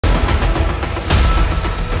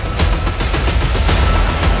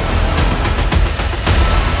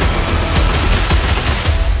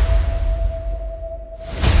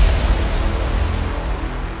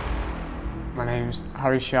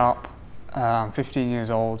Harry Sharpe. I'm 15 years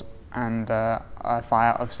old and I fight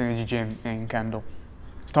out of Synergy Gym in Kendal.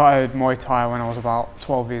 Started Muay Thai when I was about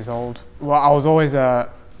 12 years old. Well, I was always a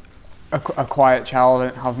quiet child. I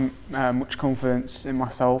didn't have much confidence in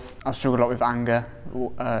myself. I struggled a lot with anger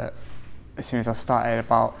as soon as I started,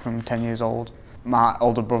 from 10 years old. My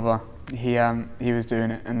older brother, he was doing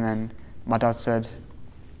it, and then my dad said,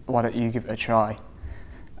 "Why don't you give it a try?"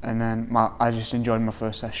 And then I just enjoyed my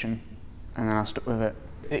first session, and then I stuck with it.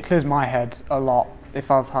 It clears my head a lot. If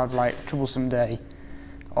I've had like a troublesome day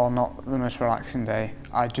or not the most relaxing day,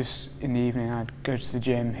 in the evening I'd go to the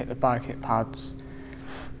gym, hit the bike, hit pads,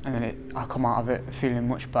 and then I come out of it feeling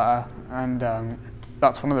much better. And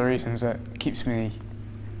that's one of the reasons that keeps me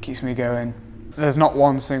going. There's not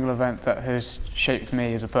one single event that has shaped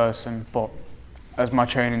me as a person, but as my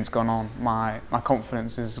training's gone on, my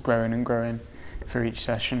confidence is growing and growing for each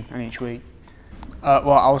session and each week.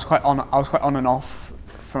 Well, I was quite on and off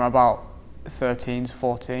from about 13 to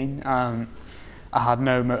 14. I had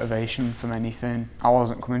no motivation from anything. I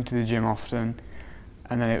wasn't coming to the gym often,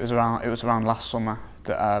 and then it was around last summer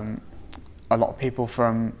that a lot of people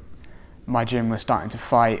from my gym were starting to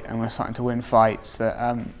fight and were starting to win fights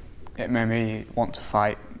that it made me want to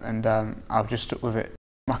fight, and I've just stuck with it.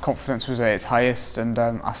 My confidence was at its highest, and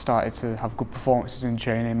I started to have good performances in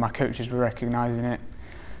training. My coaches were recognising it,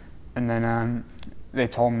 and then they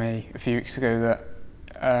told me a few weeks ago that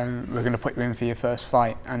we're going to put you in for your first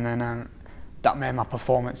fight, and then that made my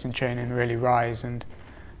performance in training really rise and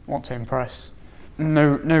want to impress.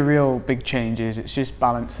 No real big changes. It's just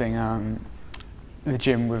balancing the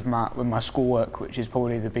gym with my schoolwork, which is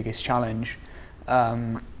probably the biggest challenge.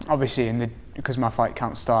 Obviously, because my fight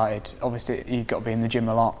camp started, obviously you've got to be in the gym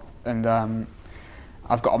a lot, and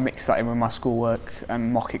I've got to mix that in with my schoolwork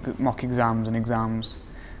and mock exams and exams.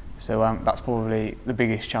 So that's probably the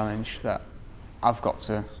biggest challenge that I've got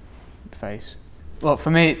to face. Well,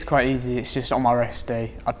 for me it's quite easy. It's just on my rest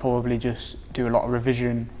day, I'd probably just do a lot of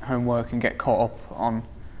revision, homework, and get caught up on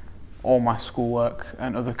all my schoolwork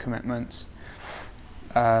and other commitments,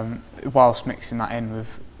 whilst mixing that in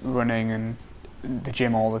with running and the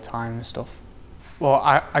gym all the time and stuff. Well,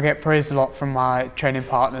 I get praised a lot from my training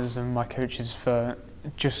partners and my coaches for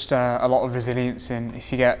just a lot of resilience in,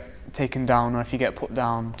 if you get taken down or if you get put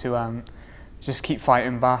down, to just keep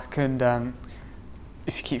fighting back, and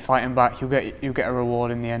if you keep fighting back, you'll get a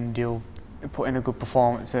reward in the end. You'll put in a good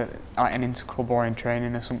performance at an inter-club or in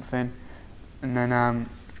training or something, and then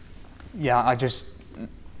yeah, I just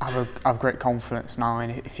have great confidence now.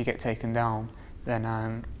 And if you get taken down,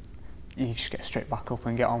 then you just get straight back up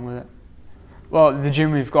and get on with it. Well, the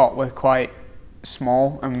gym we're quite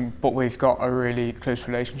small, but we've got a really close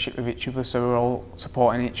relationship with each other, so we're all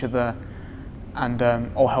supporting each other and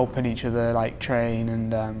all helping each other, like train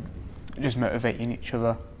and just motivating each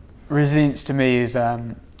other. Resilience to me is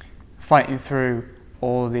fighting through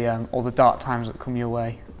all the dark times that come your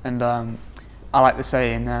way, and I like the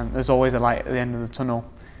saying, there's always a light at the end of the tunnel.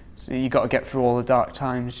 So you got to get through all the dark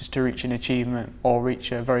times just to reach an achievement or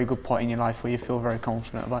reach a very good point in your life where you feel very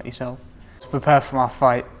confident about yourself. To prepare for my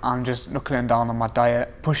fight, I'm just knuckling down on my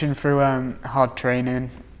diet, pushing through hard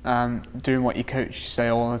training, doing what your coach say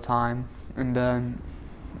all the time, and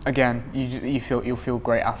again, you'll feel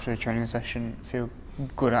great after a training session, feel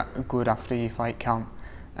good after your fight camp,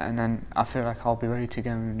 and then I feel like I'll be ready to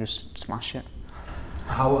go and just smash it.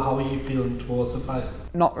 How are you feeling towards the fight?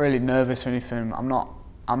 Not really nervous or anything. I'm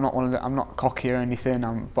not cocky or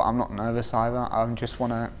anything, but I'm not nervous either. I just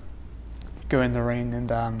want to go in the ring and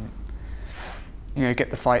get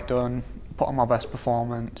the fight done, put on my best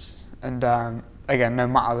performance, and again, no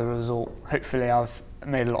matter the result, hopefully I've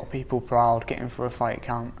made a lot of people proud getting through a fight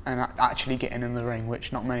camp and actually getting in the ring,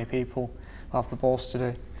 which not many people have the balls to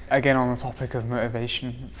do. Again, on the topic of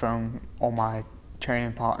motivation from all my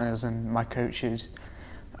training partners and my coaches,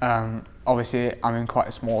 obviously I'm in quite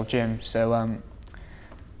a small gym, so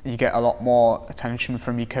you get a lot more attention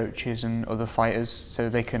from your coaches and other fighters, so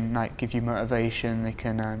they can give you motivation.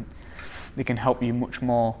 They can help you much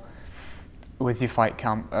more with your fight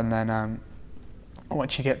camp, and then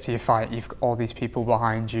once you get to your fight, you've got all these people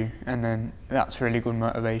behind you, and then that's really good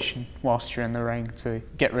motivation whilst you're in the ring to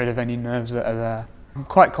get rid of any nerves that are there. I'm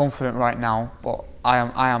quite confident right now, but I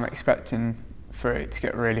am expecting for it to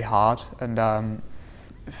get really hard, and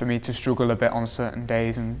for me to struggle a bit on certain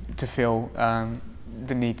days and to feel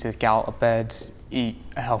the need to get out of bed, eat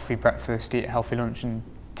a healthy breakfast, eat a healthy lunch and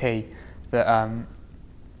tea, and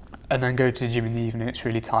then go to the gym in the evening. It's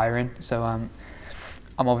really tiring, so I'm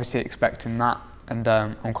obviously expecting that, and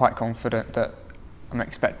I'm quite confident that I'm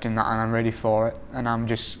expecting that and I'm ready for it, and I'm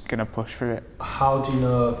just going to push through it. How do you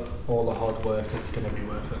know all the hard work is going to be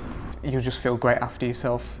worth it? You'll just feel great after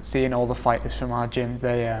yourself. Seeing all the fighters from our gym,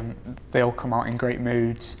 they all come out in great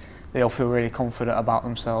moods. They all feel really confident about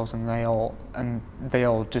themselves, and they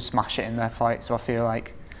all just smash it in their fight. So I feel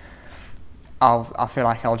like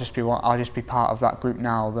I'll just be part of that group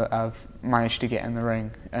now that have managed to get in the ring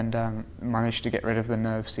and managed to get rid of the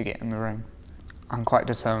nerves to get in the ring. I'm quite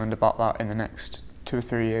determined about that in the next 2 or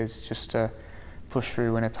 3 years, just to push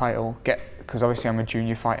through, win a title, because obviously I'm a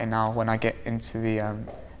junior fighter now. When I get into the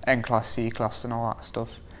N class, C class and all that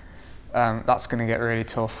stuff, that's going to get really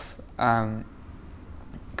tough,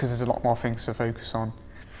 because there's a lot more things to focus on,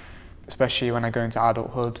 especially when I go into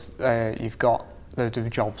adulthood. You've got loads of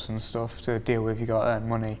jobs and stuff to deal with, you've got to earn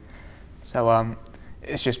money. So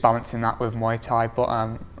it's just balancing that with Muay Thai, but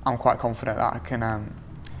I'm quite confident that I can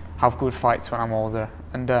have good fights when I'm older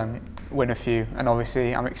and win a few, and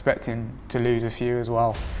obviously I'm expecting to lose a few as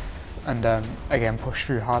well, and again push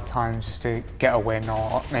through hard times just to get a win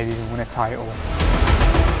or maybe even win a title.